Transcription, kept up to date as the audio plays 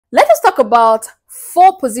Let us talk about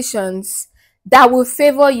 4 positions that will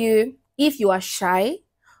favor you if you are shy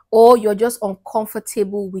or you're just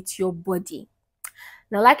uncomfortable with your body.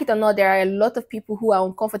 Now, like it or not, there are a lot of people who are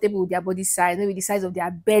uncomfortable with their body size, maybe the size of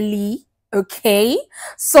their belly. Okay.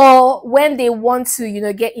 So when they want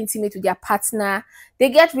to, get intimate with their partner, they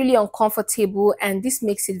get really uncomfortable and this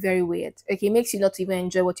makes it very weird. Okay. It makes you not even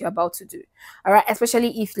enjoy what you're about to do. All right.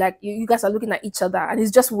 Especially if like you guys are looking at each other and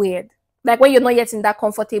it's just weird. Like when you're not yet in that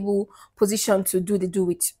comfortable position to do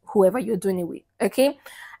with whoever you're doing it with. Okay.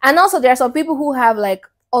 And also there are some people who have like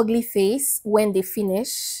ugly face when they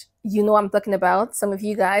finish. You know what I'm talking about. Some of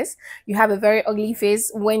you guys, you have a very ugly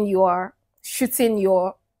face when you are shooting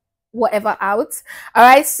your whatever out. All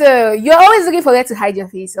right, so you're always looking for where to hide your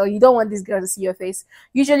face, or you don't want this girl to see your face.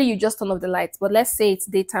 Usually you just turn off the lights, but let's say it's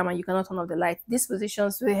daytime and you cannot turn off the light. These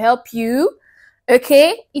positions will help you.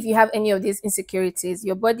 Okay, if you have any of these insecurities,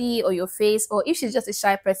 your body or your face, or if she's just a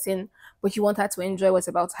shy person but you want her to enjoy what's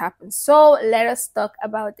about to happen. So let us talk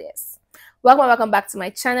about this. Welcome back to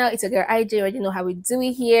my channel. It's your girl IJ. You already know how we do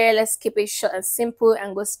it here. Let's keep it short and simple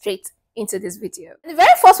and go straight into this video. The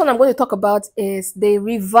very first one I'm going to talk about is the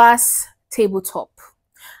reverse tabletop.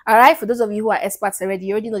 All right, for those of you who are experts already,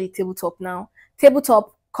 you already know the tabletop now.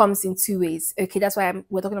 Tabletop comes in 2 ways. Okay, that's why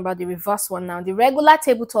we're talking about the reverse one now. The regular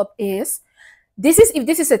tabletop is if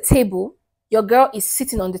this is a table, your girl is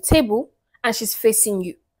sitting on the table and she's facing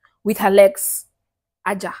you with her legs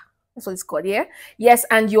aja. That's what it's called, yeah? Yes,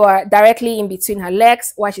 and you are directly in between her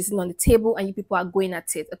legs while she's sitting on the table and you people are going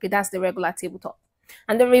at it. Okay, that's the regular tabletop.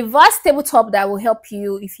 And the reverse tabletop that will help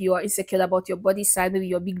you if you are insecure about your body size, maybe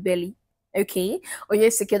your big belly, okay, or you're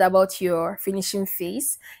insecure about your finishing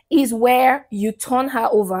face, is where you turn her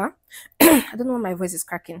over. I don't know why my voice is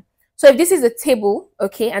cracking. So if this is a table,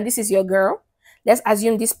 okay, and this is your girl, let's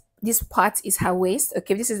assume this part is her waist.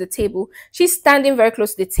 Okay, this is the table. She's standing very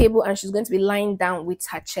close to the table and she's going to be lying down with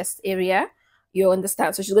her chest area. You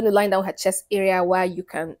understand? So she's going to lie down her chest area where you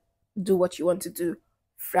can do what you want to do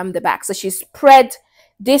from the back. So she's spread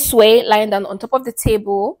this way, lying down on top of the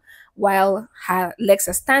table while her legs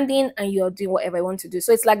are standing and you're doing whatever you want to do.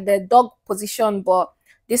 So it's like the dog position, but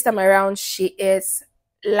this time around she is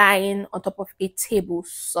lying on top of a table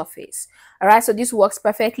surface. All right, so this works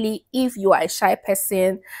perfectly if you are a shy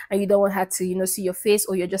person and you don't want her to see your face,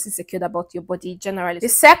 or you're just insecure about your body generally. The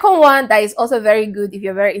second one that is also very good if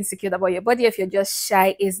you're very insecure about your body, if you're just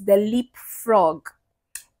shy, is the leapfrog.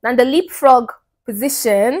 Now the leapfrog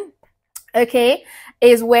position, okay,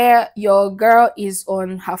 is where your girl is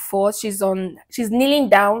on her foot. She's kneeling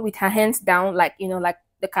down with her hands down, like like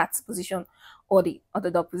the cat's position or the other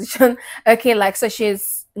dog position. Okay, like so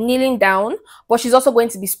she's kneeling down, but she's also going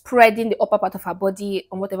to be spreading the upper part of her body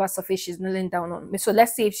on whatever surface she's kneeling down on. So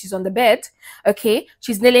let's say if she's on the bed, okay,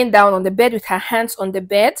 she's kneeling down on the bed with her hands on the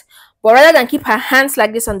bed, but rather than keep her hands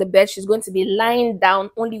like this on the bed, she's going to be lying down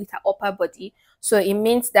only with her upper body. So it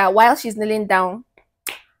means that while she's kneeling down,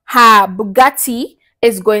 her Bugatti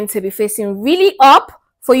is going to be facing really up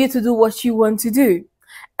for you to do what you want to do.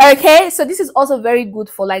 Okay, so this is also very good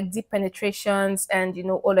for like deep penetrations and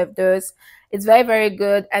all of those. It's very, very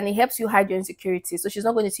good, and it helps you hide your insecurities. So she's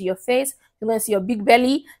not going to see your face, you're going to see your big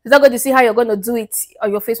belly. She's not going to see how you're going to do it on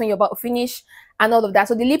your face when you're about to finish and all of that.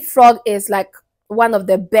 So the leapfrog is like one of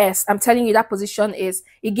the best. I'm telling you, that position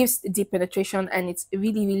it gives deep penetration and it's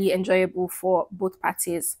really, really enjoyable for both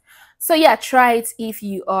parties. So yeah, try it if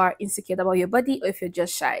you are insecure about your body or if you're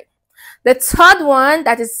just shy. The third one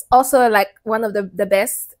that is also like one of the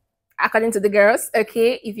best according to the girls,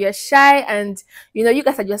 okay, if you're shy and you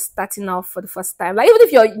guys are just starting off for the first time, like even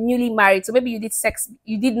if you're newly married, so maybe you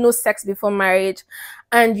did no sex before marriage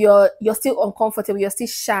and you're still uncomfortable, you're still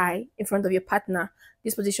shy in front of your partner,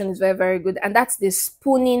 this position is very, very good. And that's the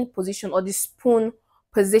spooning position or the spoon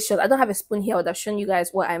position. I don't have a spoon here. I would have shown you guys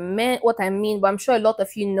what I mean, but I'm sure a lot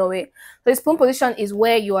of you know it. So the spoon position is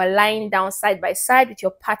where you are lying down side by side with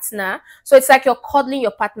your partner. So it's like you're cuddling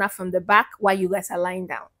your partner from the back while you guys are lying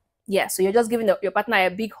down. Yeah, so you're just giving your partner a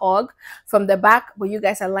big hug from the back, but you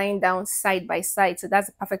guys are lying down side by side. So that's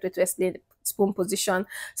the perfect way to explain the spoon position.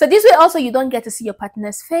 So this way also you don't get to see your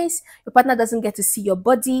partner's face. Your partner doesn't get to see your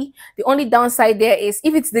body. The only downside there is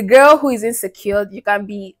if it's the girl who is insecure, you can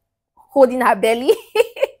be holding her belly.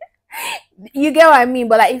 You get what I mean?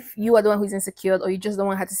 But like if you are the one who's insecure or you just don't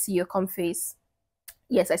want her to see your cum face,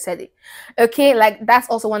 yes, I said it. Okay, like that's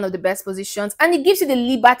also one of the best positions, and it gives you the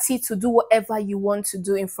liberty to do whatever you want to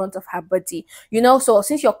do in front of her body. So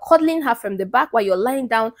since you're cuddling her from the back while you're lying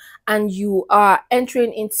down and you are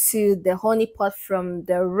entering into the honey pot from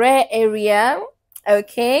the rear area,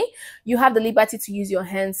 Okay, you have the liberty to use your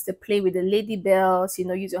hands to play with the lady bells,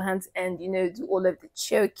 use your hands and do all of the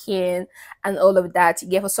choking and all of that. You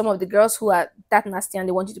get, for some of the girls who are that nasty and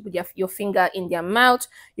they want you to put your finger in their mouth,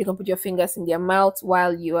 you can put your fingers in their mouth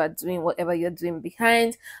while you are doing whatever you're doing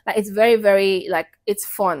behind. Like, it's very, very, like, it's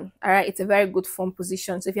fun. All right, it's a very good fun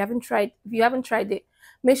position. So if you haven't tried it,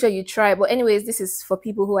 make sure you try. But anyways, this is for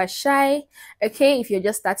people who are shy. Okay, if you're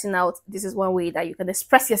just starting out, this is one way that you can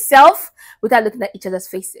express yourself without looking at each other's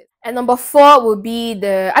faces. And number 4 will be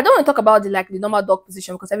the, I don't want to talk about the normal dog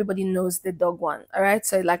position because everybody knows the dog one. All right,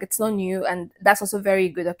 so like, it's not new, and that's also very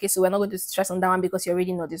good. Okay, so we're not going to stress on that one because you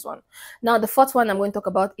already know this one. Now the 4th one I'm going to talk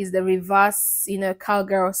about is the reverse,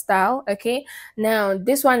 cowgirl style. Okay, now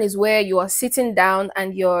this one is where you are sitting down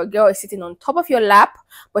and your girl is sitting on top of your lap,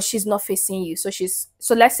 but she's not facing you.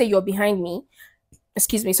 So let's say you're behind me.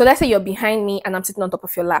 Excuse me. So let's say you're behind me and I'm sitting on top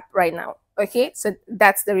of your lap right now. Okay, so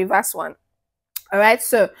that's the reverse one. All right,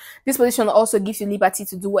 so this position also gives you liberty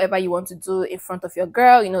to do whatever you want to do in front of your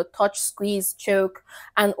girl, touch, squeeze, choke,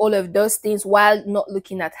 and all of those things while not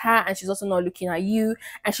looking at her, and she's also not looking at you,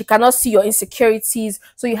 and she cannot see your insecurities.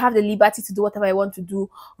 So you have the liberty to do whatever you want to do,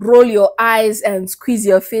 roll your eyes and squeeze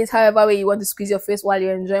your face, however way you want to squeeze your face while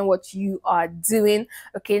you're enjoying what you are doing.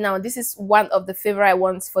 Okay, now this is one of the favorite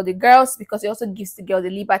ones for the girls because it also gives the girl the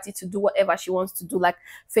liberty to do whatever she wants to do, like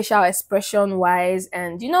facial expression wise,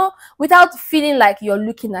 and without feeling like you're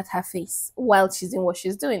looking at her face while she's doing what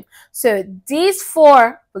she's doing. So these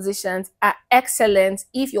 4 positions are excellent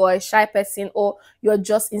if you're a shy person or you're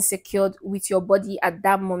just insecure with your body at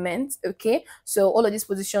that moment. Okay, so all of these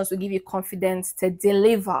positions will give you confidence to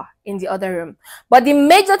deliver in the other room. But the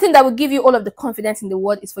major thing that will give you all of the confidence in the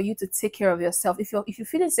world is for you to take care of yourself. If you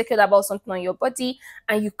feel insecure about something on your body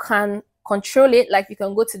and you can control it, like you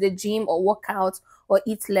can go to the gym or work out or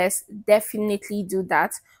eat less, definitely do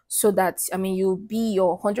that, so that you'll be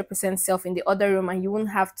your 100% self in the other room and you won't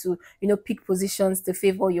have to pick positions to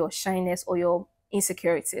favor your shyness or your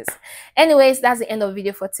insecurities. Anyways, that's the end of the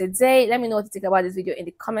video for today. Let me know what you think about this video in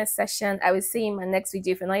the comment section. I will see you in my next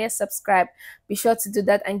video. If you're not yet subscribed, be sure to do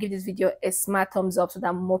that and give this video a smart thumbs up so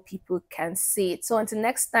that more people can see it. So until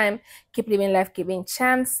next time, keep living life, giving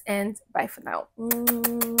chance, and bye for now.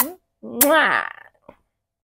 Mwah.